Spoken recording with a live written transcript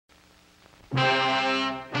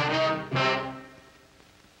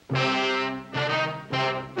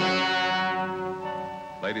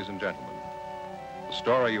ladies and gentlemen. The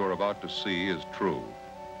story you are about to see is true.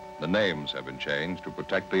 The names have been changed to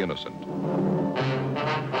protect the innocent.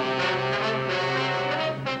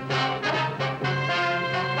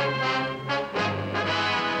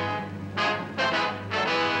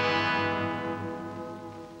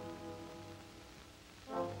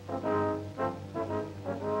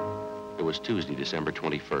 It was Tuesday, December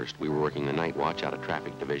 21st. We were working the night watch out of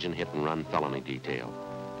traffic division, hit-and-run felony detail.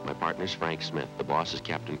 My partner's Frank Smith. The boss is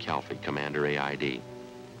Captain Calfee, Commander AID.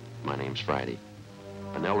 My name's Friday.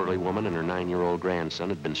 An elderly woman and her 9-year-old grandson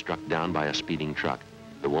had been struck down by a speeding truck.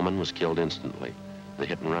 The woman was killed instantly. The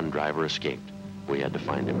hit-and-run driver escaped. We had to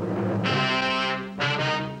find him.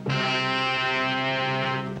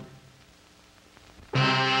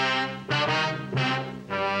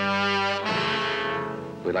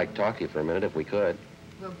 We'd like to talk to you for a minute if we could.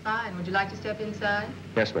 Well, fine. Would you like to step inside?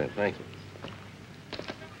 Yes, ma'am. Thank you.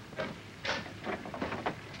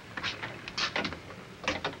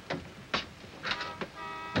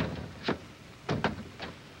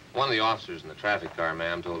 One of the officers in the traffic car,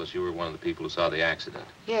 ma'am, told us you were one of the people who saw the accident.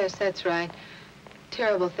 Yes, that's right.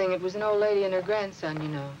 Terrible thing. It was an old lady and her grandson, you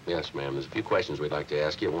know. Yes, ma'am. There's a few questions we'd like to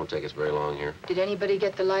ask you. It won't take us very long here. Did anybody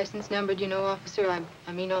get the license number, do you know, officer?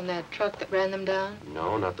 I mean on that truck that ran them down?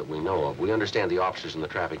 No, not that we know of. We understand the officers in the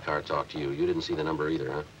traffic car talked to you. You didn't see the number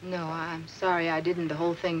either, huh? No, I'm sorry I didn't. The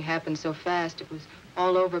whole thing happened so fast. It was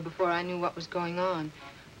all over before I knew what was going on.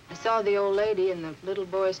 I saw the old lady and the little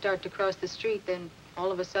boy start to cross the street, then all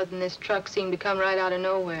of a sudden this truck seemed to come right out of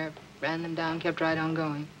nowhere. Ran them down, kept right on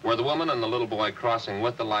going. Were the woman and the little boy crossing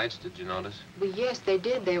with the lights, did you notice? Well, yes, they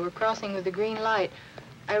did. They were crossing with the green light.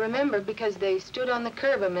 I remember because they stood on the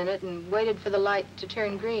curb a minute and waited for the light to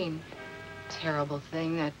turn green. Terrible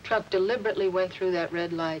thing. That truck deliberately went through that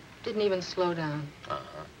red light. Didn't even slow down.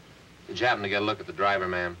 Uh-huh. Did you happen to get a look at the driver,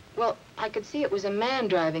 ma'am? Well, I could see it was a man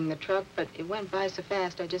driving the truck, but it went by so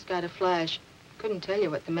fast I just got a flash. Couldn't tell you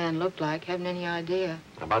what the man looked like. Haven't any idea.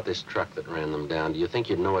 About this truck that ran them down, do you think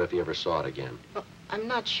you'd know it if you ever saw it again? Well, I'm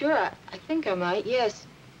not sure. I think I might, yes.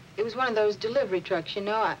 It was one of those delivery trucks, you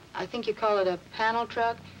know. I think you call it a panel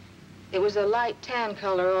truck. It was a light tan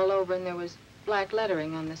color all over, and there was black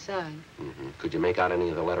lettering on the side. Mm-hmm. Could you make out any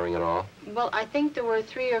of the lettering at all? Well, I think there were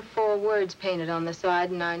 3 or 4 words painted on the side,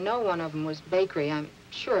 and I know one of them was bakery. I'm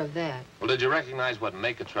sure of that. Well, did you recognize what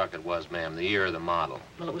make of truck it was, ma'am, the year or the model?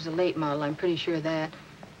 Well, it was a late model. I'm pretty sure of that.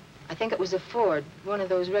 I think it was a Ford, one of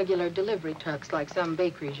those regular delivery trucks like some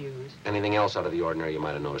bakeries use. Anything else out of the ordinary you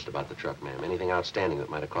might have noticed about the truck, ma'am? Anything outstanding that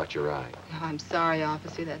might have caught your eye? Oh, I'm sorry,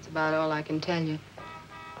 officer. That's about all I can tell you.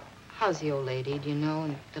 How's the old lady, do you know,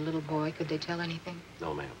 and the little boy? Could they tell anything?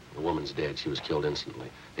 No, ma'am. The woman's dead. She was killed instantly.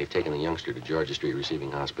 They've taken the youngster to Georgia Street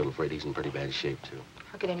Receiving Hospital. Afraid he's in pretty bad shape, too.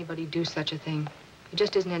 How could anybody do such a thing? There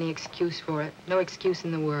just isn't any excuse for it. No excuse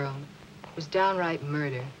in the world. It was downright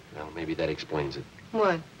murder. Well, maybe that explains it.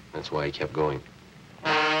 What? That's why he kept going.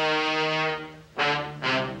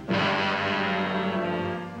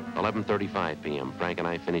 11:35 p.m. Frank and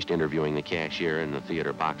I finished interviewing the cashier in the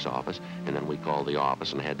theater box office, and then we called the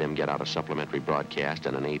office and had them get out a supplementary broadcast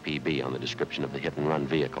and an APB on the description of the hit-and-run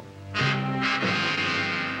vehicle.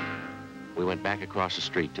 We went back across the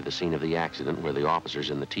street to the scene of the accident where the officers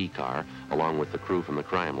in the T-car, along with the crew from the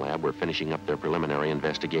crime lab, were finishing up their preliminary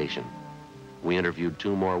investigation. We interviewed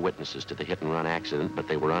 2 more witnesses to the hit-and-run accident, but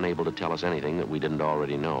they were unable to tell us anything that we didn't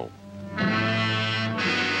already know.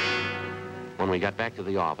 When we got back to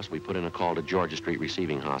the office, we put in a call to Georgia Street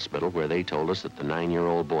Receiving Hospital, where they told us that the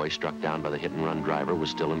 9-year-old boy struck down by the hit-and-run driver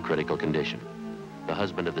was still in critical condition. The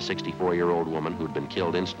husband of the 64-year-old woman who'd been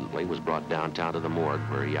killed instantly was brought downtown to the morgue,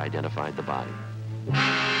 where he identified the body.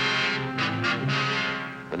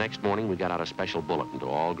 The next morning, we got out a special bulletin to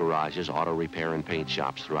all garages, auto repair, and paint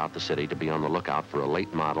shops throughout the city to be on the lookout for a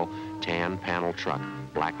late model tan panel truck,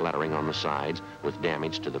 black lettering on the sides, with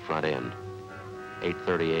damage to the front end.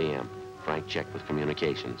 8:30 a.m. Frank checked with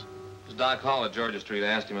communications. It was Doc Hall at Georgia Street. I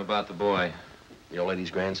asked him about the boy. The old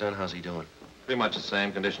lady's grandson, how's he doing? Pretty much the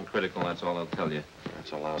same. Condition critical, that's all they'll tell you.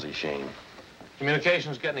 That's a lousy shame.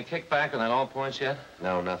 Communications get any kickback on that all points yet?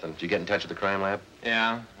 No, nothing. Did you get in touch with the crime lab?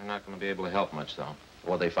 Yeah, they're not going to be able to help much, though.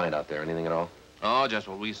 What'd they find out there? Anything at all? Oh, just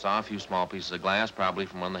what we saw. A few small pieces of glass, probably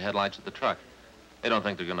from one of the headlights of the truck. They don't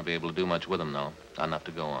think they're going to be able to do much with them, though. Not enough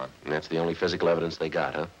to go on. And that's the only physical evidence they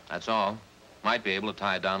got, huh? That's all. Might be able to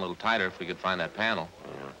tie it down a little tighter if we could find that panel.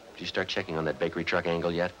 Yeah. Did you start checking on that bakery truck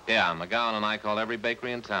angle yet? Yeah, McGowan and I called every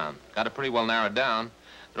bakery in town. Got it pretty well narrowed down.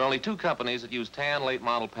 There are only 2 companies that use tan late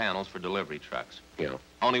model panels for delivery trucks. Yeah.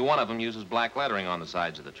 Only one of them uses black lettering on the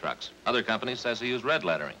sides of the trucks. Other companies says they use red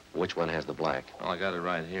lettering. Which one has the black? Well, I got it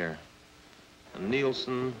right here. A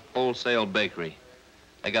Nielsen Wholesale Bakery.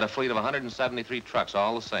 They got a fleet of 173 trucks,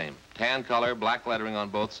 all the same. Tan color, black lettering on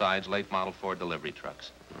both sides, late model Ford delivery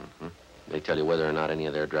trucks. Mm-hmm. They tell you whether or not any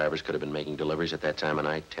of their drivers could have been making deliveries at that time of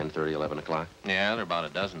night, 10:30, 11 o'clock? Yeah, there are about a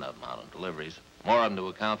dozen of them out on deliveries. More of them to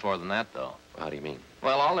account for than that, though. How do you mean?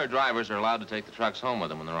 Well, all their drivers are allowed to take the trucks home with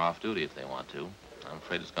them when they're off duty if they want to. I'm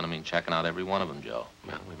afraid it's going to mean checking out every one of them, Joe.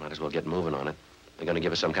 Well, we might as well get moving on it. They're going to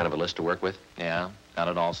give us some kind of a list to work with? Yeah, got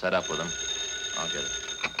it all set up with them. I'll get it.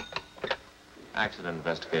 Accident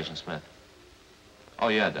investigation, Smith. Oh,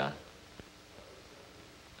 yeah, Don.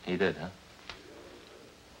 He did, huh?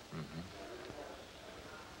 Mm-hmm.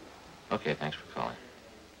 Okay, thanks for calling.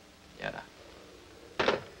 Yeah, Doc.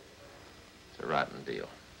 It's a rotten deal.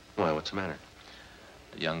 Why, what's the matter?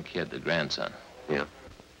 The young kid, the grandson. Yeah.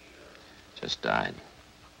 Just died.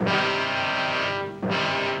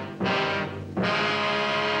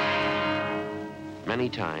 Many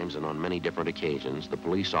times and on many different occasions, the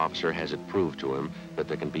police officer has it proved to him that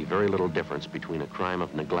there can be very little difference between a crime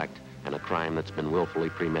of neglect and a crime that's been willfully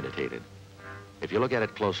premeditated. If you look at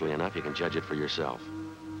it closely enough, you can judge it for yourself.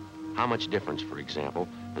 How much difference, for example,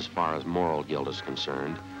 as far as moral guilt is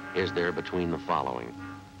concerned, is there between the following?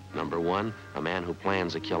 Number one, a man who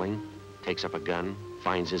plans a killing, takes up a gun,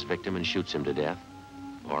 finds his victim and shoots him to death.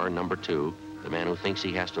 Or number two, the man who thinks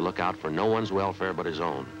he has to look out for no one's welfare but his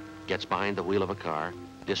own, gets behind the wheel of a car,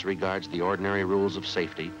 disregards the ordinary rules of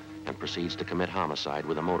safety, and proceeds to commit homicide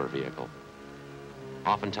with a motor vehicle.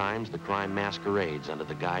 Oftentimes, the crime masquerades under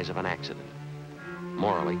the guise of an accident.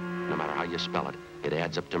 Morally, no matter how you spell it, it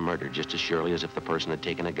adds up to murder just as surely as if the person had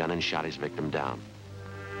taken a gun and shot his victim down.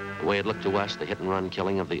 The way it looked to us, the hit-and-run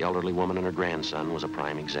killing of the elderly woman and her grandson was a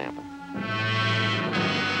prime example.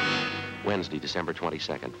 Wednesday, December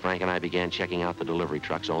 22nd, Frank and I began checking out the delivery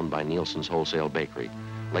trucks owned by Nielsen's Wholesale Bakery.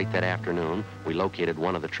 Late that afternoon, we located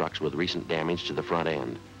one of the trucks with recent damage to the front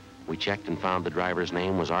end. We checked and found the driver's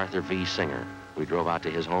name was Arthur V. Singer. We drove out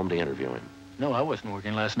to his home to interview him. No, I wasn't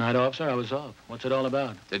working last night, officer. I was off. What's it all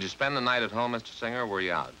about? Did you spend the night at home, Mr. Singer, or were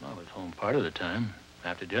you out? I was home part of the time.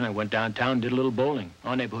 After dinner, I went downtown and did a little bowling.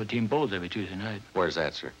 Our neighborhood team bowls every Tuesday night. Where's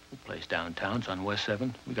that, sir? The place downtown. It's on West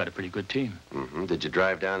 7th. We got a pretty good team. Mm-hmm. Did you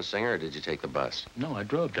drive down, Singer, or did you take the bus? No, I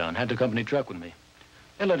drove down. Had the company truck with me.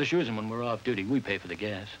 They let us use them when we're off duty. We pay for the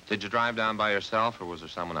gas. Did you drive down by yourself, or was there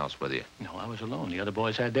someone else with you? No, I was alone. The other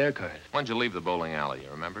boys had their cars. When'd you leave the bowling alley, you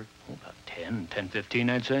remember? Oh, about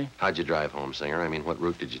 10:15, I'd say. How'd you drive home, Singer? I mean, what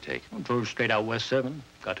route did you take? I drove straight out West 7.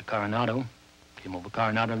 Got to Coronado. Came over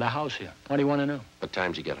Coronado to the house here. What do you want to know? What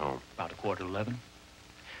time did you get home? About 11:15.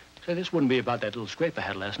 Say, this wouldn't be about that little scrape I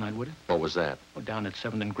had last night, would it? What was that? Oh, down at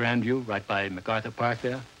 7th and Grandview, right by MacArthur Park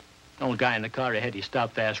there. The old guy in the car ahead, he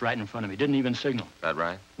stopped fast right in front of me. Didn't even signal. That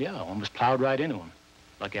right? Yeah, almost plowed right into him.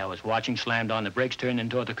 Lucky I was watching, slammed on the brakes, turned in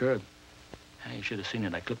toward the curb. You should have seen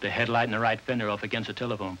it. I clipped the headlight and the right fender off against the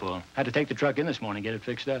telephone pole. Had to take the truck in this morning, get it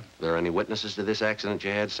fixed up. There any witnesses to this accident you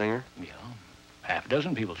had, Singer? Yeah, half a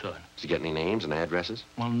dozen people saw it. Did you get any names and addresses?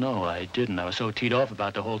 Well, no, I didn't. I was so teed off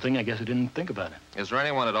about the whole thing, I guess I didn't think about it. Is there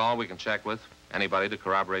anyone at all we can check with? Anybody to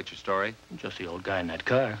corroborate your story? Just the old guy in that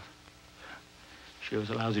car. Sure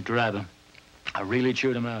was a lousy driver. I really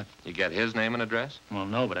chewed him out. You get his name and address? Well,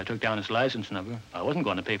 no, but I took down his license number. I wasn't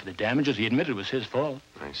going to pay for the damages. He admitted it was his fault.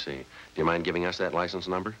 I see. Do you mind giving us that license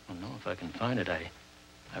number? Well, no, if I can find it. I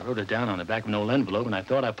wrote it down on the back of an old envelope, and I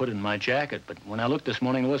thought I put it in my jacket, but when I looked this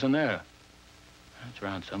morning, it wasn't there. It's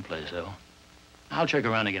around someplace, though. I'll check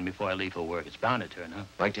around again before I leave for work. It's bound to turn up.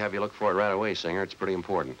 I'd like to have you look for it right away, Singer. It's pretty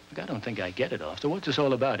important. Look, I don't think I get it, officer. What's this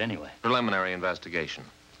all about, anyway? Preliminary investigation.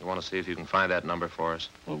 You want to see if you can find that number for us?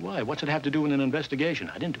 Well, why? What's it have to do with an investigation?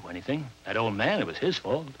 I didn't do anything. That old man, it was his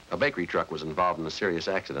fault. A bakery truck was involved in a serious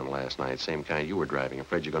accident last night, same kind you were driving.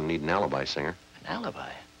 Afraid you're going to need an alibi, Singer. An alibi?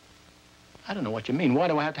 I don't know what you mean. Why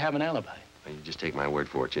do I have to have an alibi? Well, you just take my word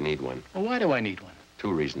for it. You need one. Well, why do I need one?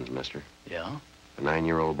 2 reasons, mister. Yeah? A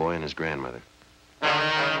 9-year-old boy and his grandmother.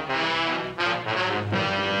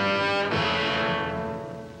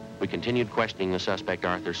 We continued questioning the suspect,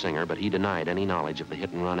 Arthur Singer, but he denied any knowledge of the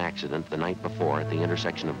hit-and-run accident the night before at the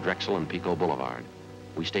intersection of Drexel and Pico Boulevard.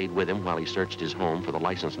 We stayed with him while he searched his home for the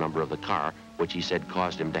license number of the car, which he said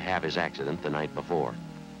caused him to have his accident the night before.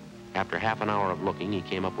 After half an hour of looking, he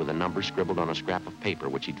came up with a number scribbled on a scrap of paper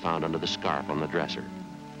which he'd found under the scarf on the dresser.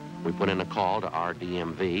 We put in a call to our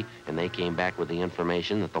DMV, and they came back with the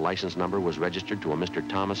information that the license number was registered to a Mr.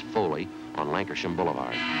 Thomas Foley on Lancashire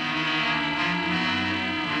Boulevard.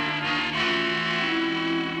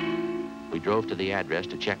 We drove to the address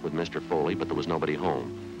to check with Mr. Foley, but there was nobody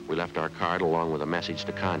home. We left our card along with a message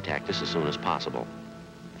to contact us as soon as possible.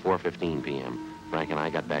 4:15 p.m., Frank and I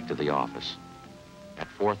got back to the office. At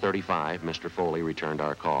 4:35, Mr. Foley returned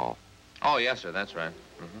our call. Oh, yes, sir, that's right.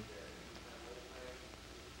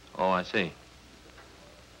 Oh, I see.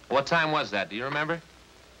 What time was that? Do you remember?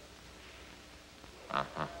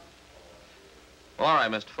 Uh-huh. Well, all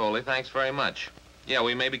right, Mr. Foley. Thanks very much. Yeah,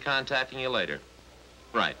 we may be contacting you later.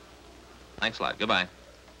 Right. Thanks a lot. Goodbye.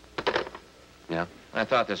 Yeah? I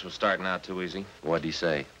thought this was starting out too easy. What'd he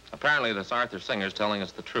say? Apparently, this Arthur Singer's telling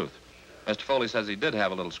us the truth. Mr. Foley says he did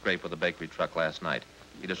have a little scrape with the bakery truck last night.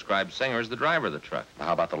 He described Singer as the driver of the truck.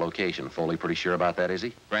 How about the location? Foley pretty sure about that, is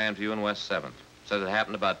he? Grandview and West 7th. Says it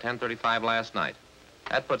happened about 10:35 last night.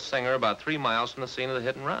 That puts Singer about 3 miles from the scene of the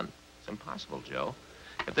hit and run. It's impossible, Joe.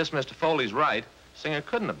 If this Mr. Foley's right, Singer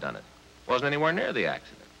couldn't have done it. Wasn't anywhere near the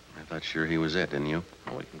accident. I thought sure he was it, didn't you?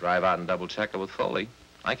 Well, we can drive out and double-check it with Foley.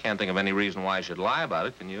 I can't think of any reason why I should lie about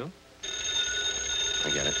it, can you? I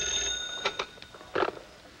get it.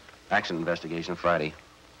 Accident investigation Friday.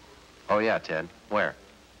 Oh, yeah, Ted. Where?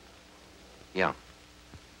 Yeah.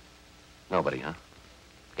 Nobody, huh?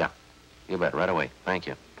 Yeah. You bet. Right away. Thank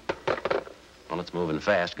you. Well, it's moving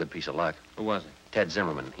fast. Good piece of luck. Who was it? Ted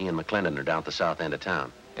Zimmerman. He and McClendon are down at the south end of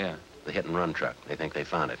town. Yeah. The hit-and-run truck. They think they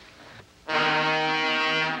found it.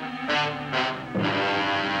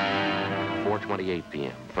 4:28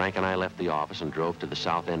 p.m. Frank and I left the office and drove to the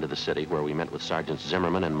south end of the city where we met with Sergeants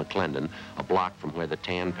Zimmerman and McClendon, a block from where the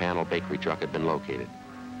tan panel bakery truck had been located.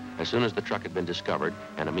 As soon as the truck had been discovered,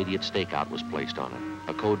 an immediate stakeout was placed on it.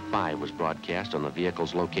 A code 5 was broadcast on the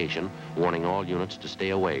vehicle's location, warning all units to stay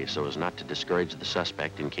away so as not to discourage the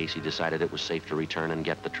suspect in case he decided it was safe to return and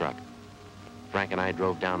get the truck. Frank and I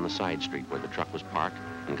drove down the side street where the truck was parked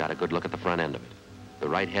and got a good look at the front end of it. The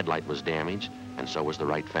right headlight was damaged, and so was the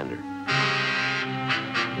right fender.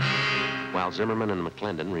 While Zimmerman and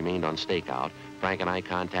McClendon remained on stakeout, Frank and I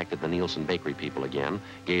contacted the Nielsen Bakery people again,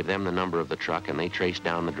 gave them the number of the truck, and they traced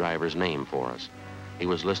down the driver's name for us. He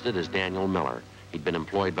was listed as Daniel Miller. He'd been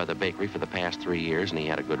employed by the bakery for the past 3 years, and he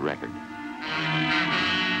had a good record.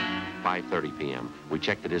 5:30 p.m. We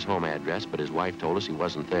checked at his home address, but his wife told us he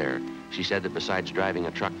wasn't there. She said that besides driving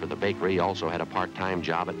a truck for the bakery, he also had a part-time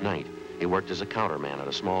job at night. He worked as a counterman at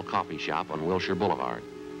a small coffee shop on Wilshire Boulevard.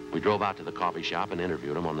 We drove out to the coffee shop and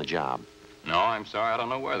interviewed him on the job. No, I'm sorry. I don't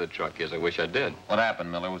know where the truck is. I wish I did. What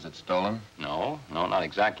happened, Miller? Was it stolen? No, not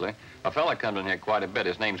exactly. A fella comes in here quite a bit.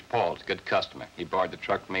 His name's Paul. He's a good customer. He borrowed the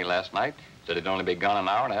truck from me last night. Said he'd only be gone an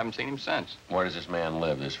hour, and I haven't seen him since. Where does this man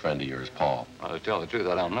live, this friend of yours, Paul? Well, to tell the truth,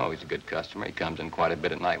 I don't know. He's a good customer. He comes in quite a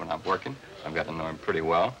bit at night when I'm working. I've got to know him pretty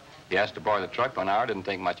well. He asked to borrow the truck for an hour. Didn't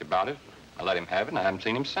think much about it. I let him have it, and I haven't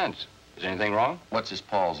seen him since. Is anything wrong? What's this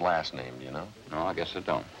Paul's last name, do you know? No, I guess I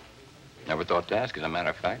don't. Never thought to ask, as a matter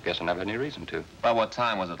of fact. Guess I never had any reason to. About what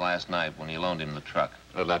time was it last night when you loaned him the truck?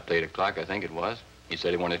 A little after 8 o'clock, I think it was. He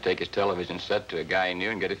said he wanted to take his television set to a guy he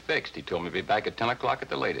knew and get it fixed. He told me to be back at 10 o'clock at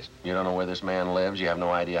the latest. You don't know where this man lives? You have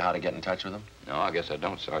no idea how to get in touch with him? No, I guess I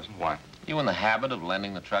don't, Sergeant. Why? You in the habit of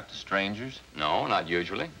lending the truck to strangers? No, not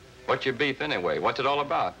usually. What's your beef anyway? What's it all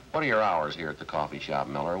about? What are your hours here at the coffee shop,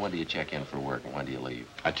 Miller? When do you check in for work and when do you leave?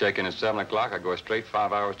 I check in at 7 o'clock. I go straight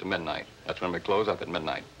 5 hours to midnight. That's when we close up at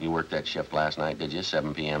midnight. You worked that shift last night, did you?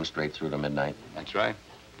 7 p.m. straight through to midnight? That's right.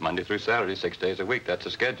 Monday through Saturday, 6 days a week. That's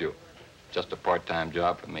the schedule. Just a part-time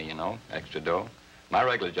job for me, you know, extra dough. My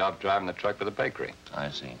regular job's driving the truck for the bakery. I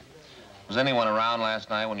see. Was anyone around last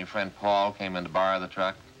night when your friend Paul came in to borrow the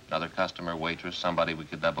truck? Another customer, waitress, somebody we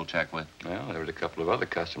could double-check with? Well, there was a couple of other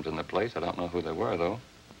customers in the place. I don't know who they were, though.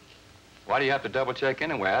 Why do you have to double-check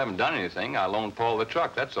anyway? I haven't done anything. I loaned Paul the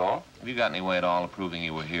truck, that's all. Have you got any way at all of proving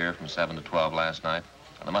you were here from 7 to 12 last night?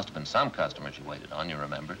 Well, there must have been some customers you waited on, you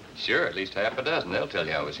remember? Sure, at least half a dozen. They'll tell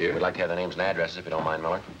you I was here. We'd like to have the names and addresses, if you don't mind,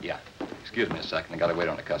 Miller. Yeah. Excuse me a second. I gotta wait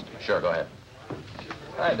on a customer. Sure, go ahead.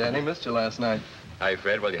 Hi, Danny. Missed you last night. Hi,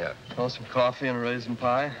 Fred. What'll you have? Oh, some coffee and a raisin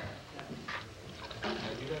pie.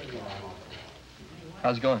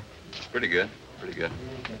 How's it going? Pretty good. Pretty good.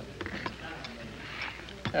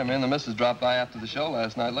 Yeah, me and the missus dropped by after the show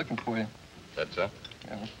last night looking for you. That's so?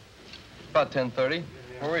 Yeah. About 10:30.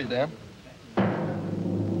 Where were you, Dan?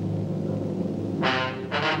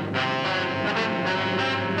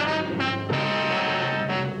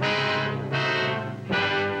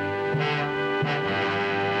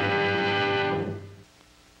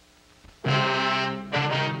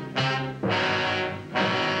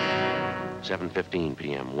 .15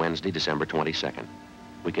 p.m., Wednesday, December 22nd.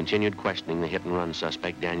 We continued questioning the hit-and-run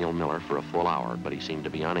suspect, Daniel Miller, for a full hour, but he seemed to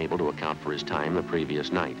be unable to account for his time the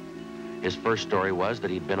previous night. His first story was that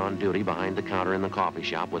he'd been on duty behind the counter in the coffee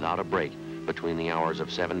shop without a break between the hours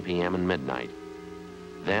of 7 p.m. and midnight.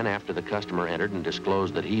 Then, after the customer entered and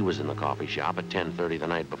disclosed that he was in the coffee shop at 10:30 the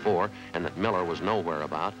night before and that Miller was nowhere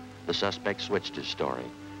about, the suspect switched his story.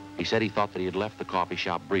 He said he thought that he had left the coffee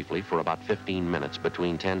shop briefly for about 15 minutes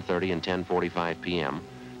between 10:30 and 10:45 p.m.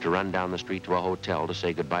 to run down the street to a hotel to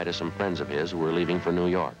say goodbye to some friends of his who were leaving for New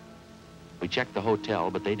York. We checked the hotel,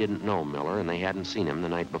 but they didn't know Miller, and they hadn't seen him the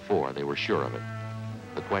night before. They were sure of it.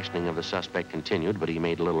 The questioning of the suspect continued, but he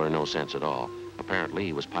made little or no sense at all. Apparently,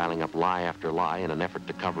 he was piling up lie after lie in an effort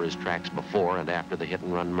to cover his tracks before and after the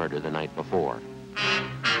hit-and-run murder the night before.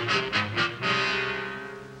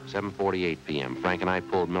 7:48 p.m., Frank and I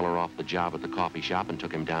pulled Miller off the job at the coffee shop and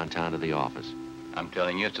took him downtown to the office. I'm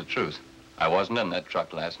telling you it's the truth. I wasn't in that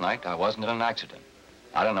truck last night. I wasn't in an accident.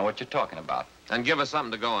 I don't know what you're talking about. Then give us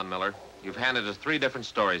something to go on, Miller. You've handed us 3 different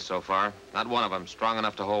stories so far. Not one of them strong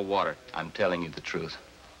enough to hold water. I'm telling you the truth.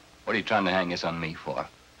 What are you trying to hang this on me for?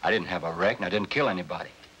 I didn't have a wreck and I didn't kill anybody.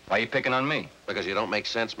 Why are you picking on me? Because you don't make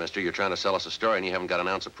sense, mister. You're trying to sell us a story and you haven't got an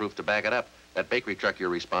ounce of proof to back it up. That bakery truck you're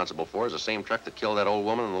responsible for is the same truck that killed that old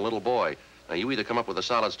woman and the little boy. Now, you either come up with a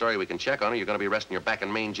solid story we can check on or you're going to be resting your back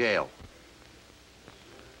in Maine jail.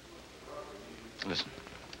 Listen,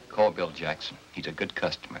 call Bill Jackson. He's a good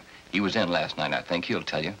customer. He was in last night, I think. He'll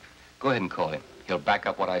tell you. Go ahead and call him. He'll back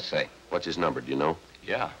up what I say. What's his number, do you know?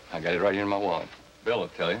 Yeah, I got it right here in my wallet. Bill will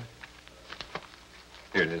tell you.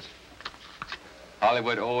 Here it is.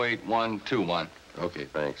 Hollywood 08121. Okay,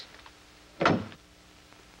 thanks.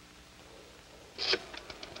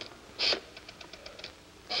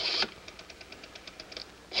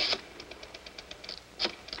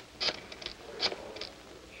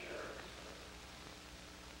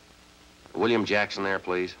 William Jackson there,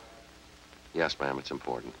 please? Yes, ma'am, it's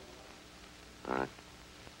important. All right.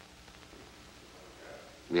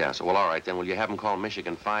 Yeah, so, well, all right, then. Will you have him call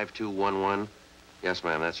Michigan 5211? Yes,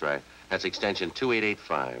 ma'am, that's right. That's extension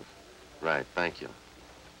 2885. Right, thank you.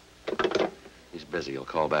 He's busy. He'll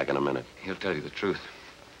call back in a minute. He'll tell you the truth.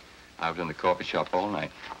 I was in the coffee shop all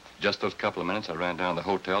night. Just those couple of minutes, I ran down to the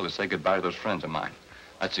hotel to say goodbye to those friends of mine.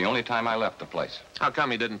 That's the only time I left the place. How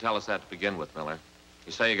come you didn't tell us that to begin with, Miller?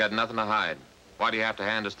 You say you got nothing to hide. Why do you have to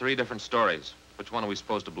hand us 3 different stories? Which one are we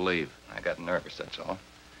supposed to believe? I got nervous, that's all.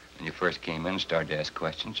 When you first came in and started to ask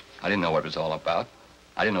questions, I didn't know what it was all about.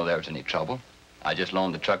 I didn't know there was any trouble. I just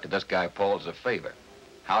loaned the truck to this guy Paul as a favor.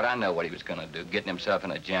 How'd I know what he was going to do, getting himself in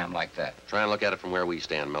a jam like that? Try and look at it from where we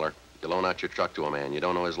stand, Miller. You loan out your truck to a man. You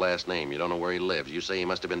don't know his last name. You don't know where he lives. You say he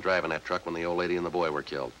must have been driving that truck when the old lady and the boy were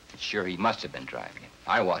killed. Sure, he must have been driving it.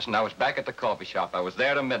 I wasn't. I was back at the coffee shop. I was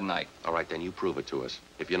there till midnight. All right, then, you prove it to us.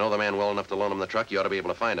 If you know the man well enough to loan him the truck, you ought to be able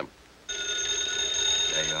to find him.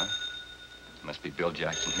 There you are. Must be Bill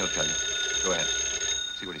Jackson. He'll tell you. Go ahead.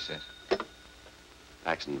 See what he says.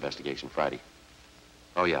 Accident investigation, Friday.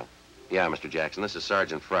 Oh, yeah. Yeah, Mr. Jackson, this is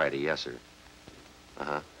Sergeant Friday. Yes, sir.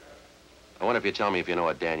 Uh-huh. I wonder if you tell me if you know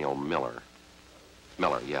a Daniel Miller.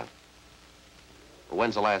 Miller, yeah. Well,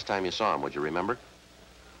 when's the last time you saw him? Would you remember?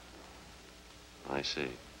 I see.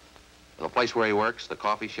 The place where he works, the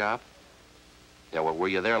coffee shop? Yeah, well, were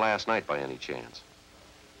you there last night by any chance?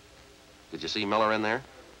 Did you see Miller in there?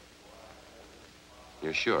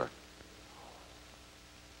 You're sure?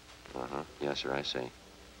 Uh-huh. Yes, sir, I see.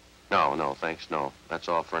 No, thanks, no. That's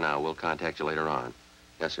all for now. We'll contact you later on.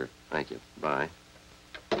 Yes, sir. Thank you. Bye.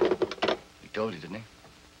 He told you, didn't he?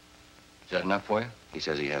 Is that enough for you? He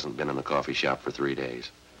says he hasn't been in the coffee shop for 3 days.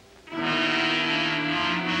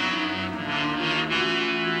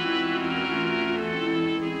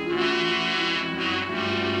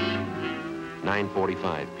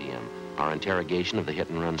 9:45 p.m. Our interrogation of the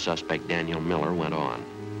hit-and-run suspect Daniel Miller went on.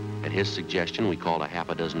 At his suggestion, we called a half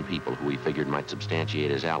a dozen people who we figured might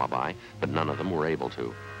substantiate his alibi, but none of them were able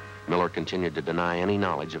to. Miller continued to deny any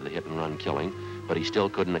knowledge of the hit-and-run killing, but he still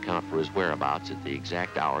couldn't account for his whereabouts at the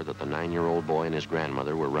exact hour that the 9-year-old boy and his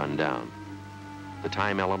grandmother were run down. The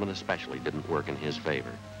time element especially didn't work in his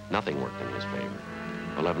favor. Nothing worked in his favor.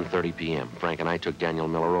 11:30 p.m. Frank and I took Daniel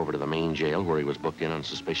Miller over to the main jail where he was booked in on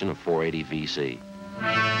suspicion of 480 VC.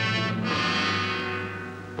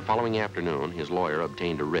 The following afternoon, his lawyer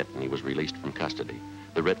obtained a writ and he was released from custody.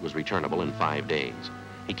 The writ was returnable in 5 days.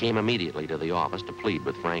 He came immediately to the office to plead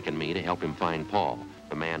with Frank and me to help him find Paul,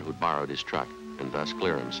 the man who'd borrowed his truck, and thus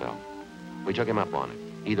clear himself. We took him up on it.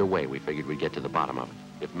 Either way, we figured we'd get to the bottom of it.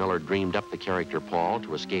 If Miller dreamed up the character Paul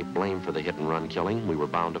to escape blame for the hit-and-run killing, we were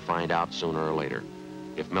bound to find out sooner or later.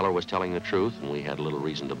 If Miller was telling the truth, and we had little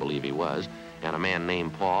reason to believe he was, and a man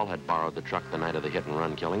named Paul had borrowed the truck the night of the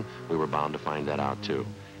hit-and-run killing, we were bound to find that out, too.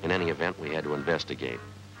 In any event, we had to investigate.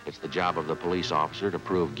 It's the job of the police officer to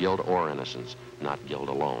prove guilt or innocence, not guilt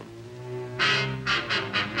alone.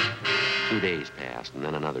 2 days passed, and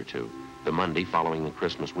then another 2. The Monday following the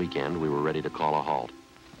Christmas weekend, we were ready to call a halt.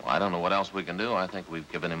 Well, I don't know what else we can do. I think we've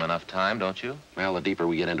given him enough time, don't you? Well, the deeper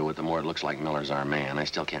we get into it, the more it looks like Miller's our man. I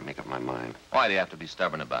still can't make up my mind. Why do you have to be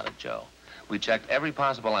stubborn about it, Joe? We checked every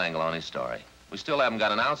possible angle on his story. We still haven't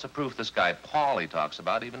got an ounce of proof this guy Paul he talks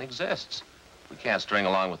about even exists. We can't string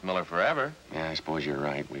along with Miller forever. Yeah, I suppose you're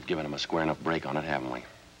right. We've given him a square enough break on it, haven't we?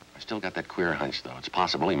 I still got that queer hunch, though. It's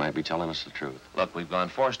possible he might be telling us the truth. Look, we've gone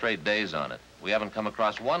 4 straight days on it. We haven't come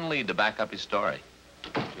across one lead to back up his story.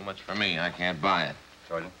 Too much for me. I can't buy it.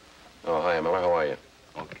 Sergeant? Oh, hi, Miller. How are you?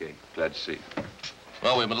 Okay, glad to see you.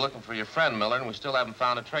 Well, we've been looking for your friend, Miller, and we still haven't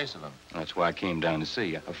found a trace of him. That's why I came down to see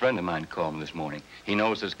you. A friend of mine called me this morning. He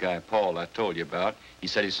knows this guy, Paul, I told you about. He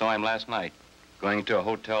said he saw him last night, going to a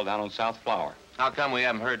hotel down on South Flower. How come we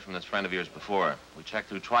haven't heard from this friend of yours before? We checked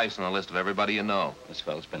through twice on the list of everybody you know. This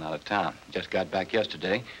fellow's been out of town. Just got back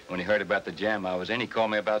yesterday. When he heard about the jam I was in, he called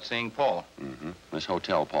me about seeing Paul. Mm-hmm. This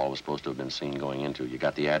hotel Paul was supposed to have been seen going into. You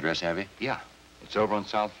got the address, have you? Yeah, it's over on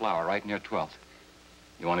South Flower, right near 12th.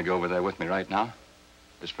 You want to go over there with me right now?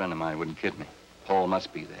 This friend of mine wouldn't kid me. Paul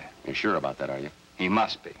must be there. You're sure about that, are you? He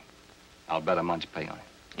must be. I'll bet a month's pay on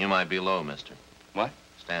it. You might be low, mister. What?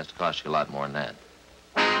 Stands to cost you a lot more than that.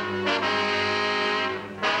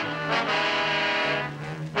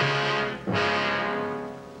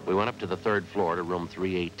 We went up to the 3rd floor to room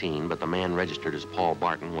 318, but the man registered as Paul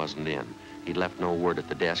Barton wasn't in. He'd left no word at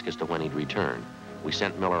the desk as to when he'd return. We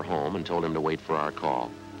sent Miller home and told him to wait for our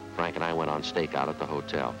call. Frank and I went on stakeout at the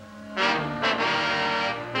hotel.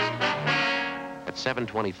 At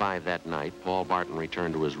 7:25 that night, Paul Barton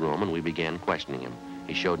returned to his room and we began questioning him.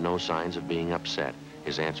 He showed no signs of being upset.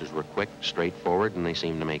 His answers were quick, straightforward, and they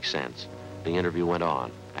seemed to make sense. The interview went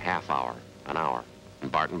on, a half hour, an hour,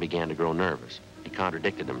 and Barton began to grow nervous. He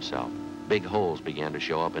contradicted himself. Big holes began to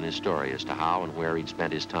show up in his story as to how and where he'd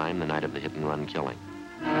spent his time the night of the hit-and-run killing.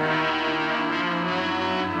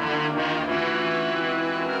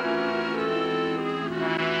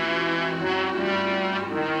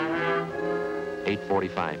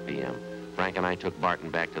 8:45 p.m. Frank and I took Barton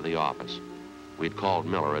back to the office. We'd called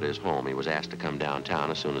Miller at his home. He was asked to come downtown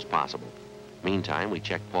as soon as possible. Meantime, we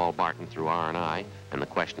checked Paul Barton through R&I, and the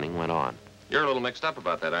questioning went on. You're a little mixed up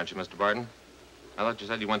about that, aren't you, Mr. Barton? I thought you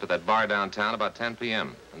said you went to that bar downtown about 10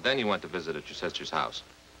 p.m., and then you went to visit at your sister's house.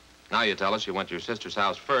 Now you tell us you went to your sister's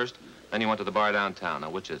house first, then you went to the bar downtown. Now,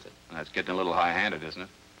 which is it? That's getting a little high-handed, isn't it?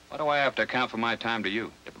 Why do I have to account for my time to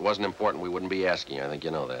you? If it wasn't important, we wouldn't be asking you. I think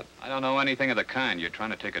you know that. I don't know anything of the kind. You're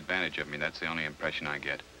trying to take advantage of me. That's the only impression I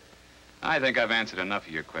get. I think I've answered enough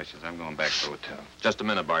of your questions. I'm going back to the hotel. Just a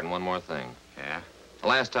minute, Barton. One more thing. Yeah? The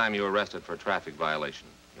last time you were arrested for a traffic violation,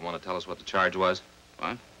 you want to tell us what the charge was?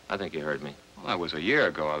 What? I think you heard me. Well, that was a year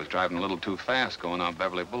ago. I was driving a little too fast going on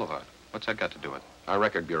Beverly Boulevard. What's that got to do with it? Our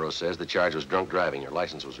record bureau says the charge was drunk driving. Your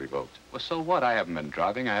license was revoked. Well, so what? I haven't been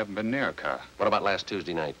driving. I haven't been near a car. What about last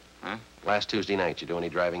Tuesday night? Huh? Last Tuesday night, you do any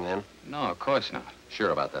driving then? No, of course not.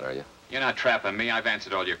 Sure about that, are you? You're not trapping me. I've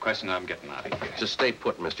answered all your questions. I'm getting out of here. Just stay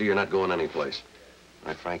put, mister. You're not going anyplace. All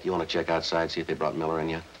right, Frank, you want to check outside, see if they brought Miller in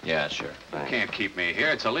yet? Yeah, sure. You Thanks. can't keep me here.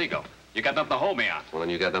 It's illegal. You got nothing to hold me on. Well, then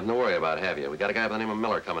you got nothing to worry about, have you? We got a guy by the name of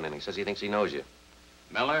Miller coming in. He says he thinks he knows you.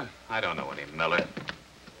 Miller? I don't know any Miller.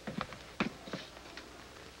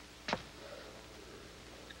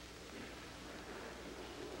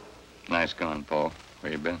 Nice going, Paul.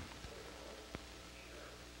 Where you been?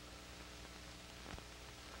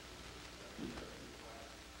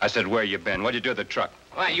 I said, where you been? What'd you do with the truck?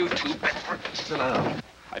 Why, you two... Sit down.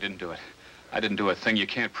 I didn't do it. I didn't do a thing. You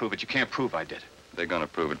can't prove it. You can't prove I did. They're gonna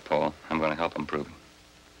prove it, Paul. I'm gonna help them prove it.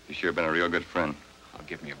 You sure been a real good friend. Oh,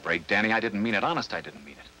 give me a break, Danny. I didn't mean it. Honest, I didn't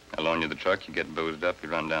mean it. I loan you the truck, you get boozed up, you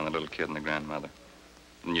run down the little kid and the grandmother.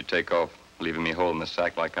 Then you take off, leaving me holding the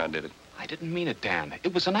sack like I did it. I didn't mean it, Dan.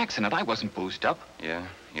 It was an accident. I wasn't boozed up. Yeah,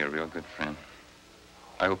 you're a real good friend.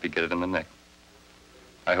 I hope you get it in the neck.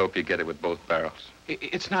 I hope you get it with both barrels.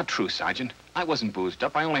 It's not true, Sergeant. I wasn't boozed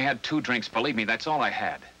up. I only had 2 drinks. Believe me, that's all I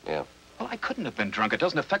had. Yeah. Well, I couldn't have been drunk. It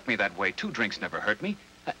doesn't affect me that way. 2 drinks never hurt me.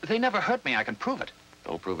 They never hurt me. I can prove it.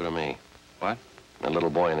 Don't prove it to me. What? That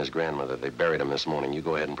little boy and his grandmother, they buried him this morning. You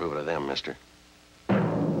go ahead and prove it to them, mister.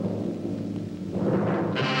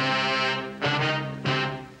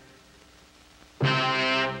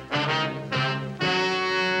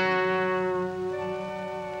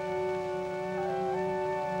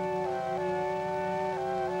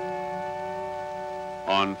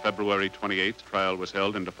 On February 28th, trial was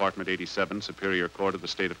held in Department 87, Superior Court of the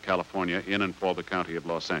State of California, in and for the County of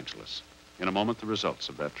Los Angeles. In a moment, the results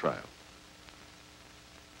of that trial.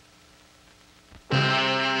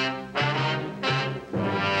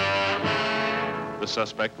 The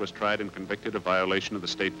suspect was tried and convicted of violation of the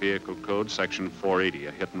State Vehicle Code, Section 480,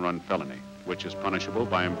 a hit-and-run felony, which is punishable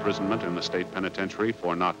by imprisonment in the state penitentiary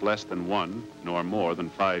for not less than 1 nor more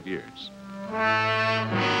than 5 years.